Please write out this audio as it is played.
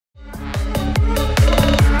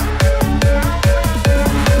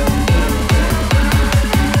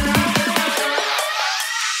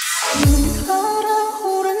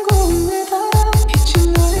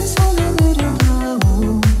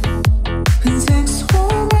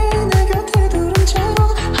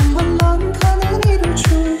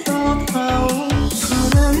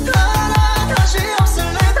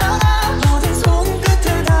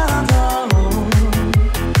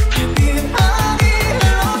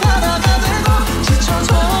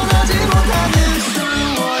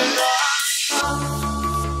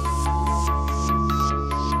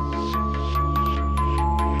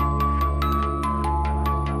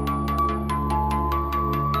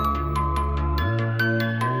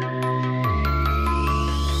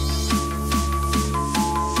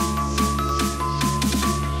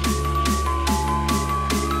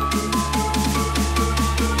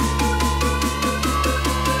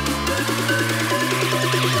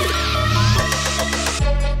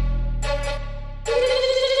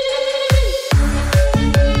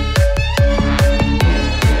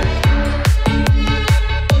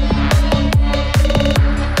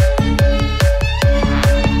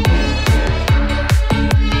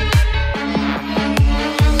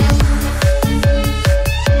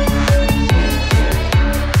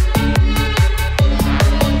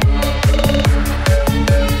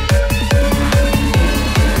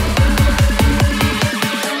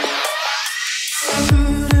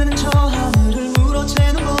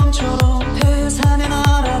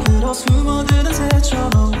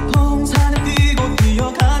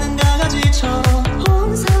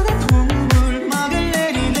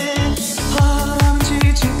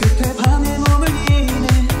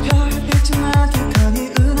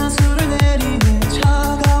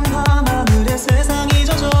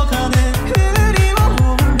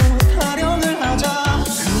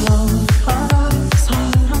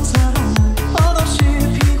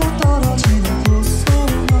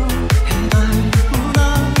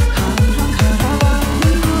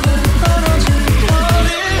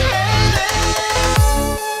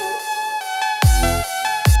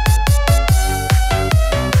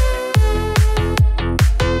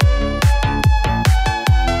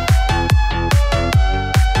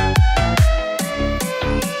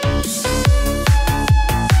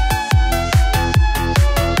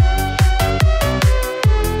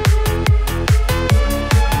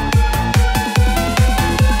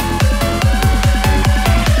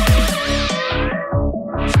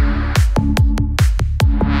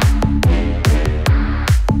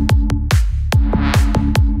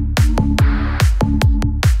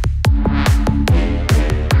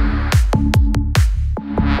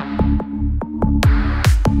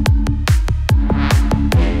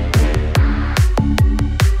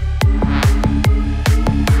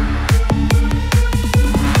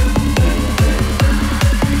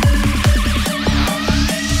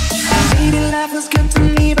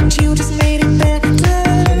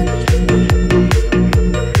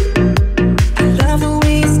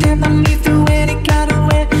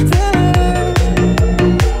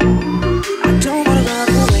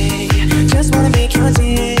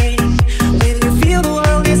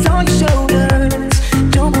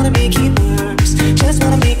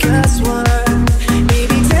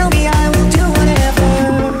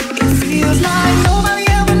Feels like nobody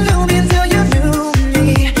ever knew me until you knew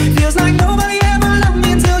me. Feels like nobody ever loved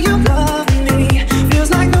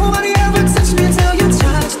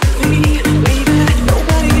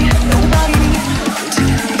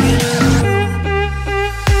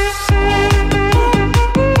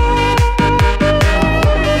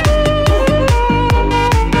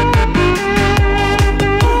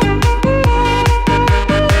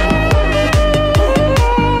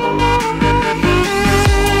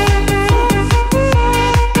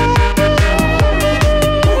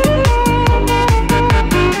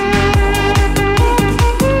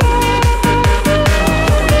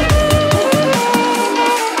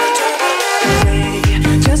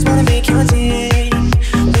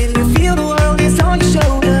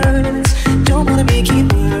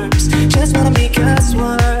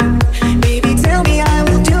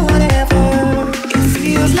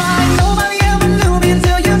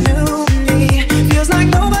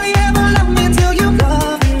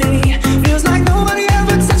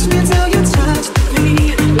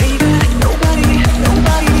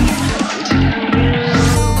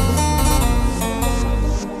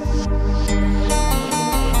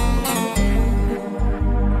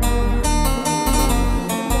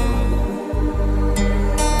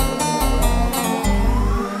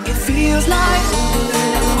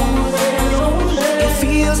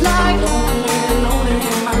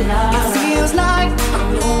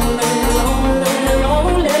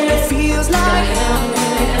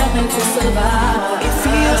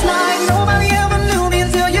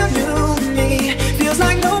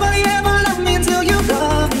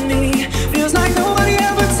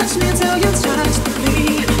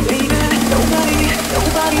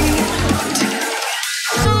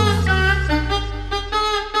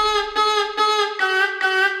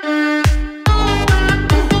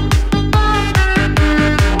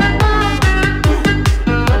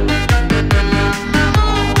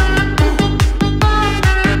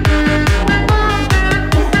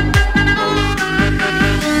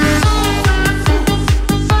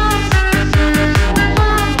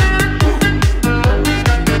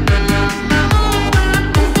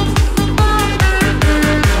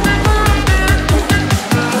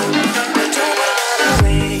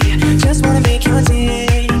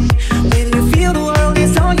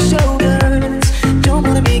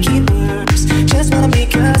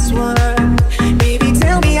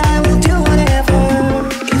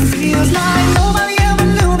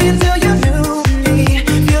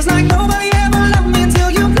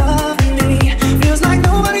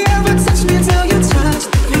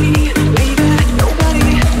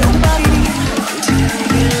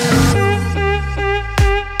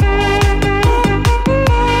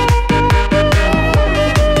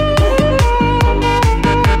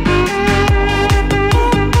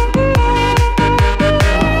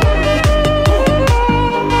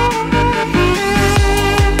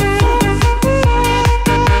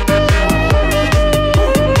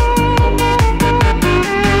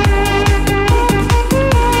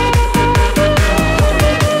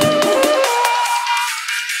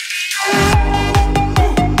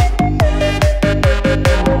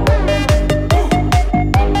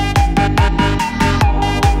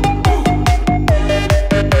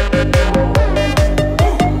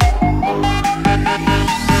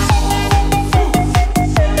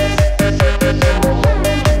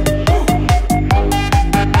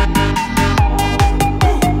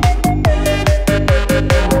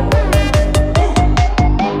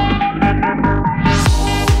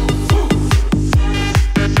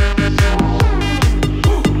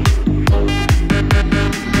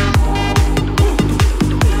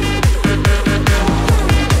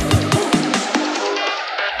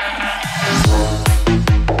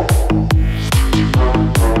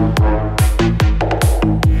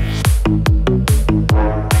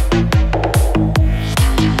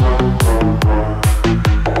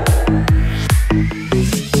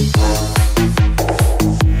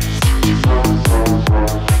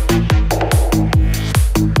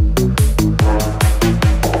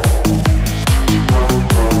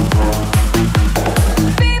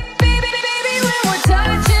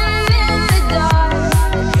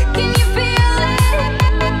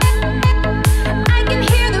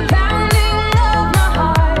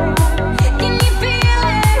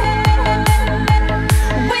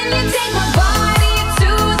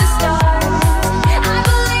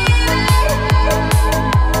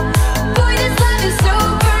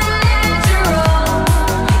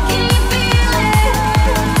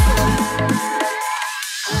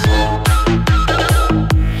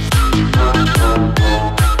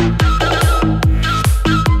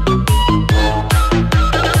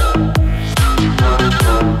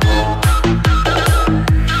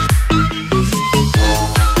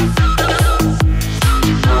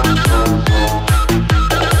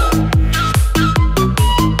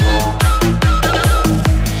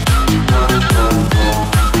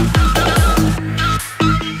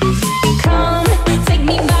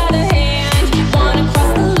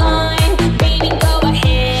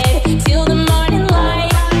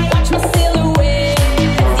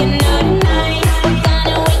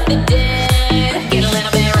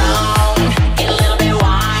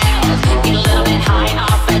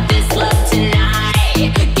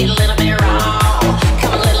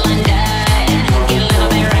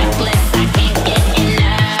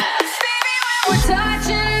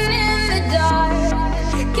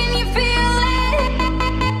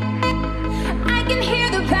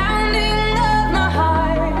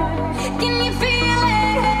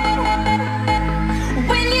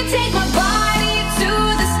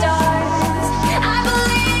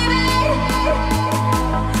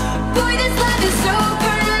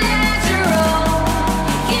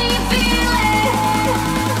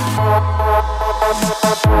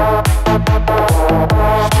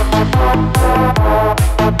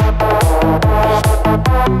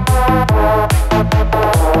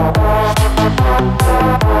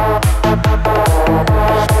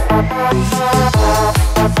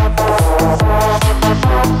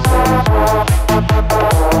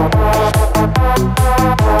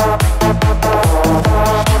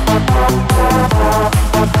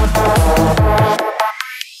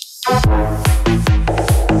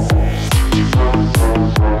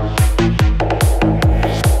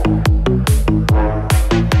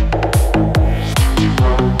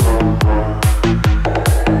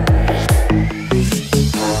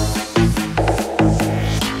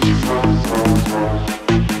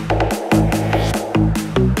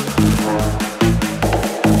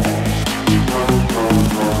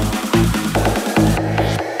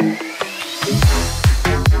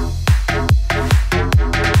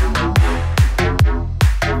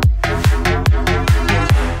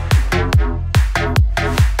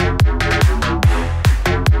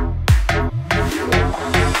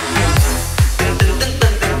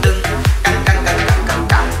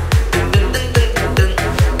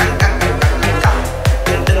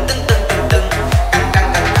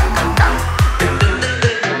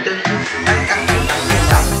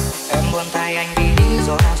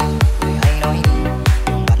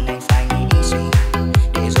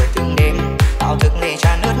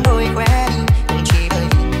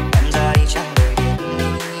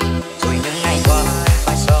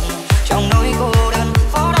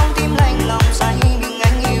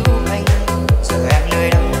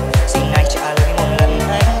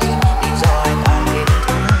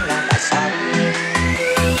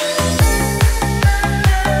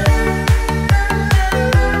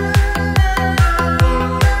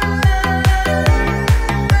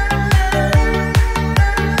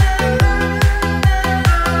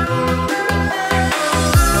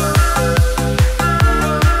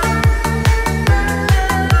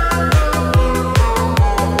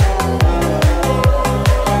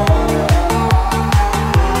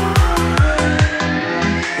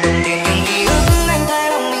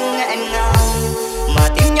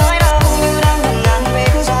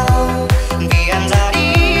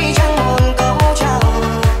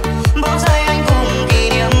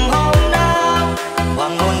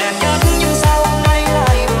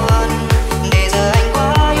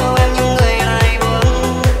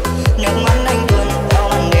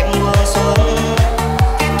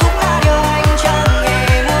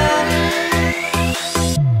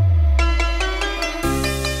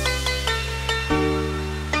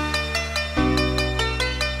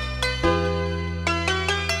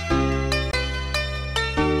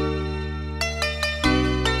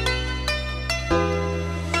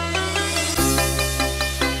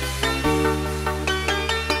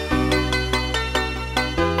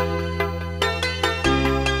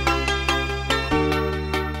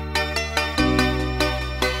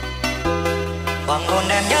Hoàng hôn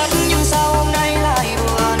đẹp nhất nhưng sao hôm nay lại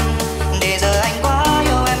buồn. Để giờ anh quá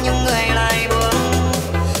yêu em nhưng người lại buông.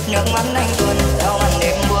 Nước mắt anh tuôn theo màn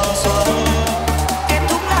đêm buông xuống. Kết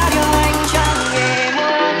thúc là điều anh chẳng hề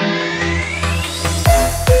muốn.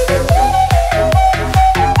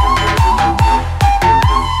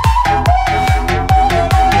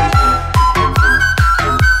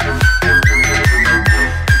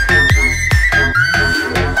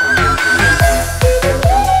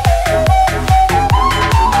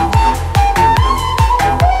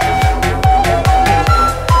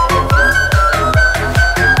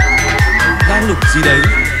 Lục gì đấy?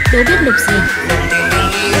 Đố biết lục gì?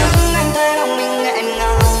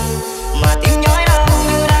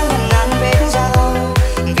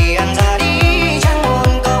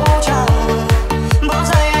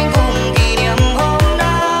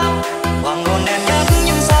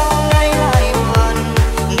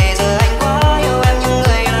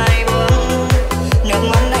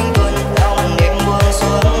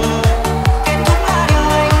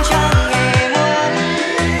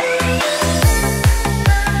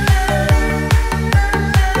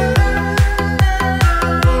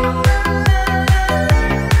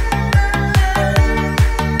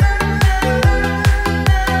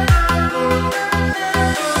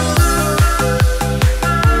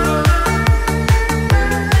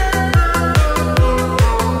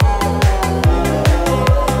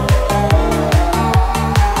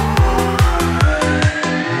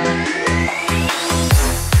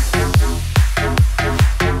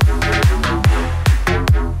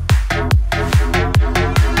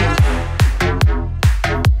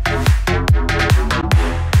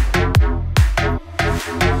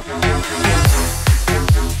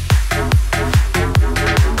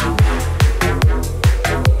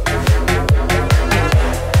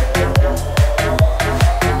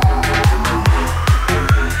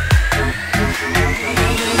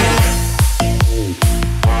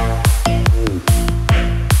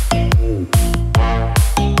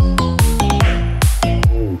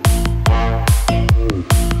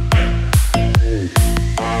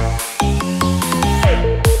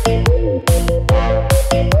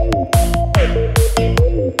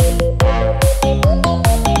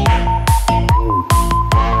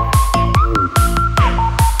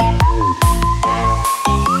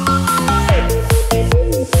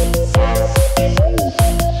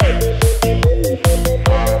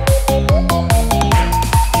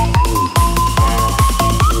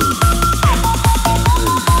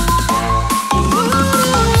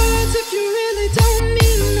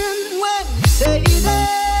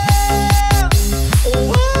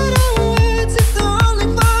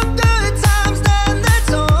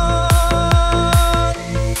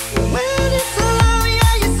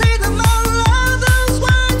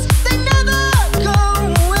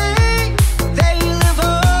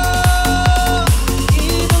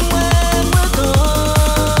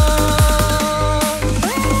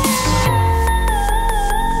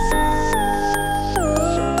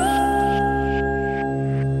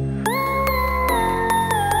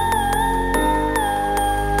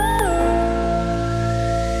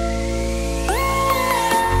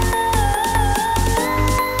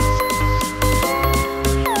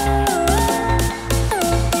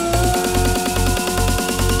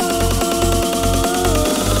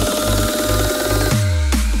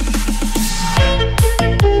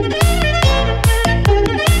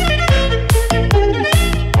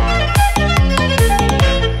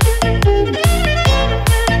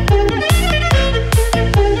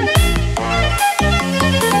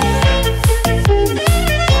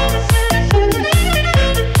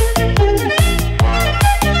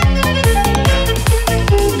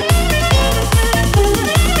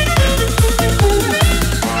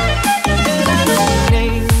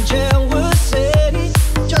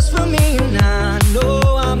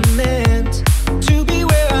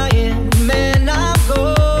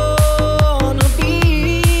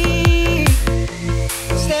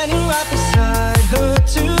 standing right beside her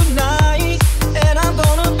tonight, and I'm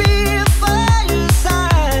gonna be by your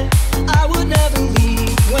side. I would never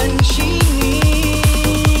leave when she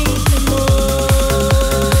needs me more.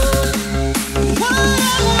 What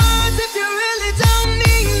are words if you really don't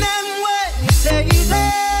mean them when you say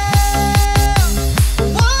them?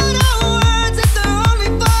 What are words if they're only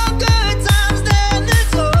for good times, then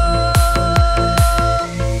it's all.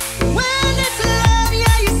 When it's love,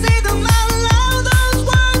 yeah, you say them out loud. Those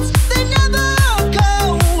words, they never go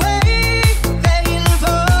away. They live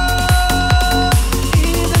on,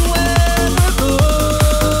 even when we're gone.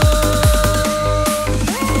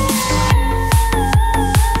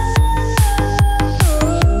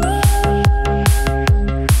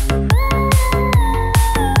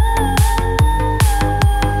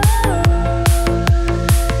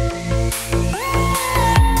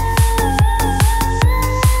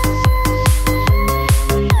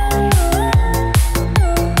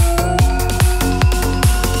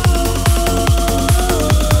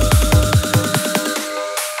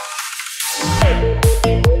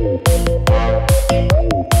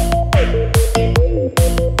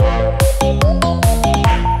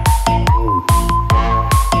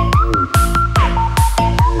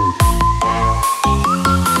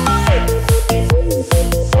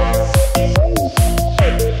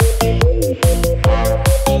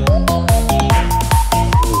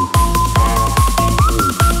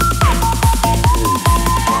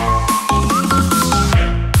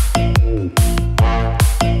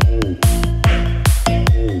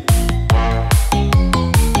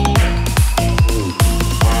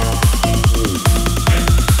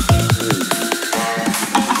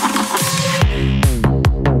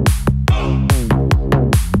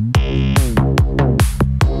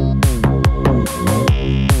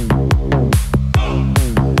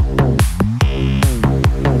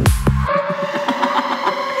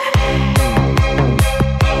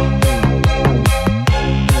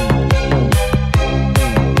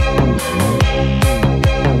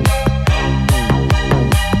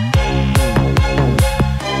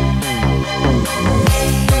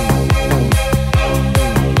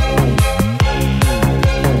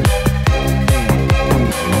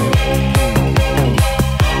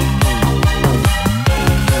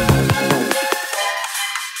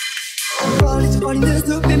 버린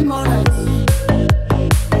듯한 뭐라니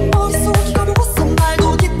어디서 기가 녹았어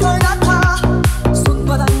말도 깃털 같아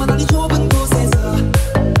손바닥만하게 좁은 곳에서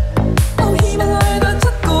희망을 난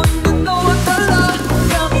찾고 있는 너와 달라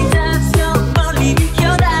여기 닥쳐 멀리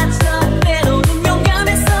비켜닥쳐 때로는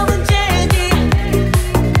용감해서 문제니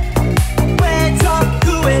외쳐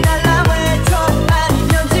구해달라 외쳐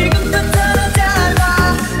아니면 지금부터 잘라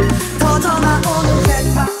터져나오는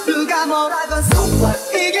대파 누가 뭐라건 so what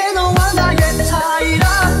이게 너와 나의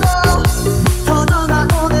차이라고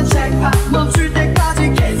터져나오는 책파 멈출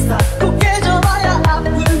때까지 계산 꼭 깨져봐야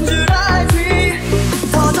아픈 줄 알지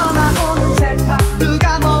터져나오는 책파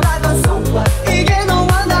누가 뭐라건 so what 이게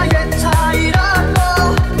너와 나의 차이라고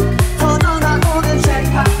터져나오는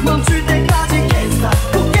책파 멈출 때까지 계산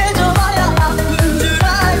꼭 깨져봐야 아픈 줄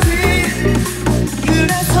알지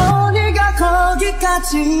그래서 네가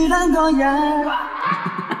거기까지란 거야.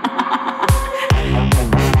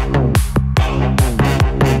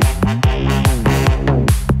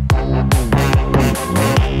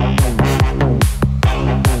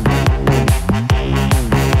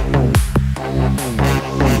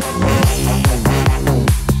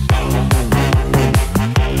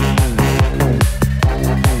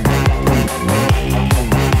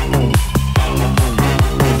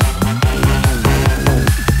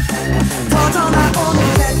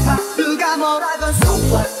 터져나오는 대파 누가 뭐라건 so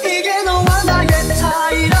what 이게 너와 나의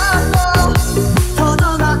차이라고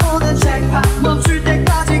터져나오는 책파 멈출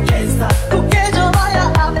때까지 계산 꼭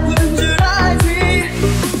깨져봐야 아픈 줄 알지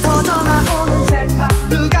터져나오는 책파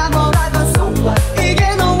누가 뭐라건 so what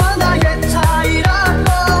이게 너와 나의 차이라고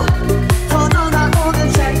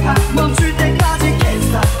터져나오는 책파 멈출 때까지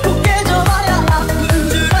계산 꼭 깨져봐야 아픈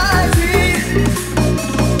줄 알지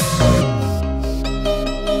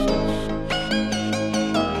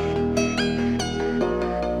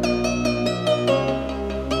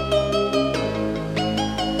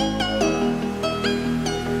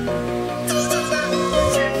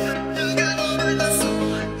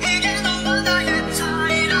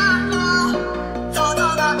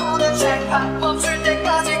터져나오는 책파 멈출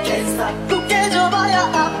때까지 계산 꼭 깨져봐야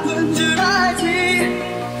아픈 줄 알지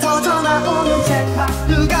터져나오는 책파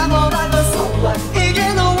누가 뭐라건 so what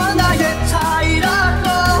이게 너와 나의 차이라고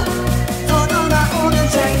터져나오는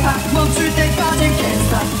책파 멈출 때까지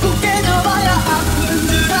계산 꼭 깨져봐야 아픈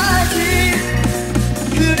줄 알지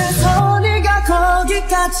그래서 네가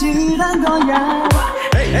거기까지 사실한 거야.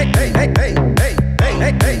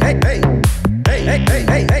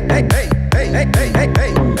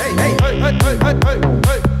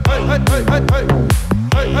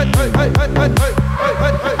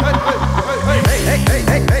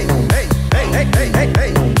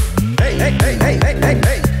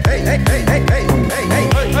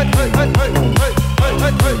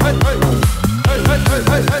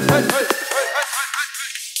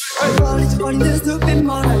 버리는 숲인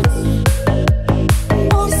멀어니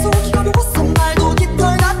머릿속이 가벼웠어 말도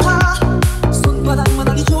깃털 같아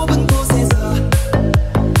손바닥만하니 좁은 곳에서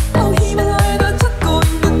힘을 알고 찾고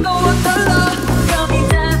있는 너와 달라 감이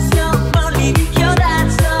닿았어 멀리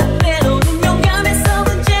비켜닿았어 때로는 용감해서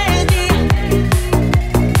문제지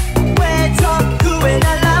왜 자꾸 왜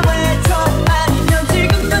달라 왜 저 아니면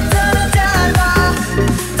지금부터는 짧아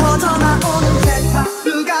터져 나오는 대파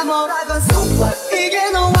누가 뭐라건 so what 이게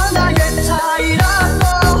너와 나의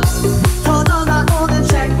차이라고 터져 나오는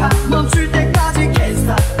책파 멈출 때까지 can't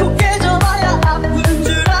stop 꼭 깨져봐야 아픈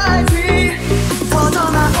줄 알지 터져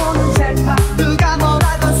나오는 책파 누가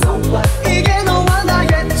뭐라건 so what 이게 너와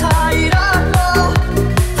나의 차이라고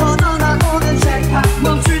터져 나오는 책파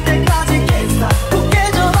멈출 때까지 can't stop 꼭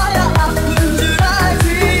깨져봐야 아픈 줄 알지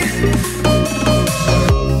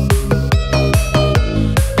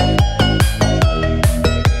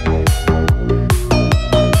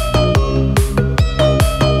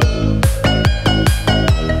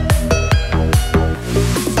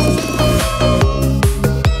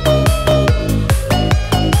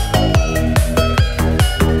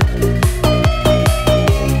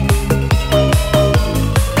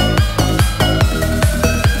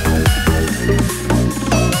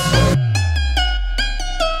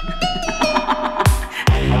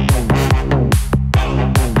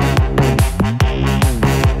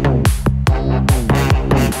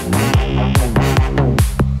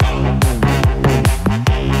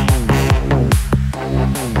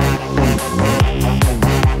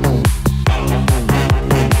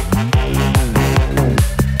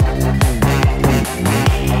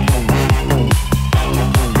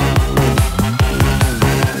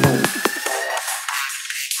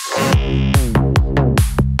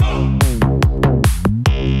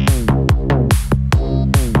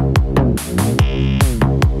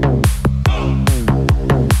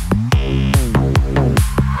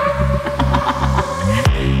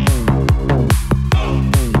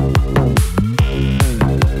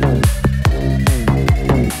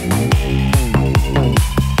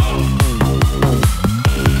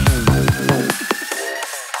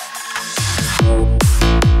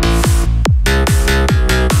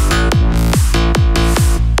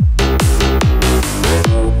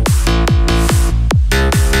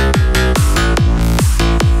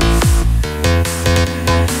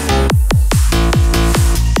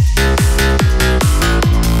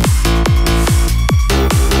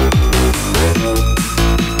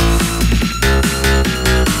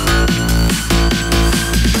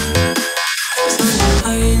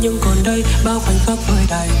bao khoảnh khắc vơi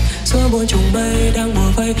đầy giữa muôn trùng mây đang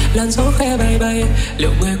bùa vây làn gió khẽ bay bay.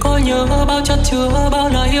 Liệu người có nhớ bao chất chứa bao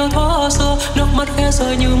lời yêu thuở xưa, nước mắt khẽ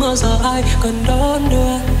rơi như mưa giờ ai cần đón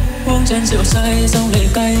đưa. Uống chén rượu say dòng lệ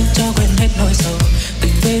cay cho quên hết nỗi sầu,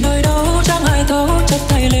 tình về nơi đâu chẳng ai thấu chất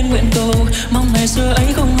thay lên nguyện cầu. Mong ngày xưa ấy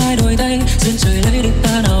không ai đổi thay, duyên trời lấy được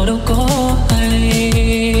ta nào đâu có hay.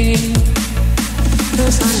 Đưa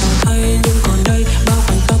gian đổi thay nhưng còn đây bao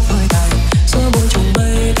khoảnh khắc vơi đầy giữa muôn trùng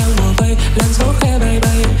mây đang bùa vây làn gió khẽ bay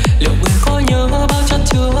bay. Liệu người có nhớ bao chất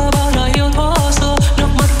chứa bao lời yêu thuở xưa, nước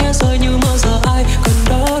mắt khẽ rơi như mưa giờ ai cần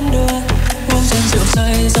đón đưa. Uống chén rượu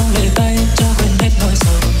say dòng lệ cay cho quên hết nỗi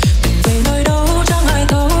sầu, tình về nơi đâu chẳng ai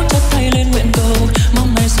thấu chất thay lên nguyện cầu.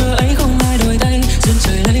 Mong ngày xưa ấy không ai đổi thay, duyên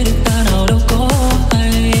trời lấy được ta nào đâu có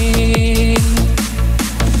hay.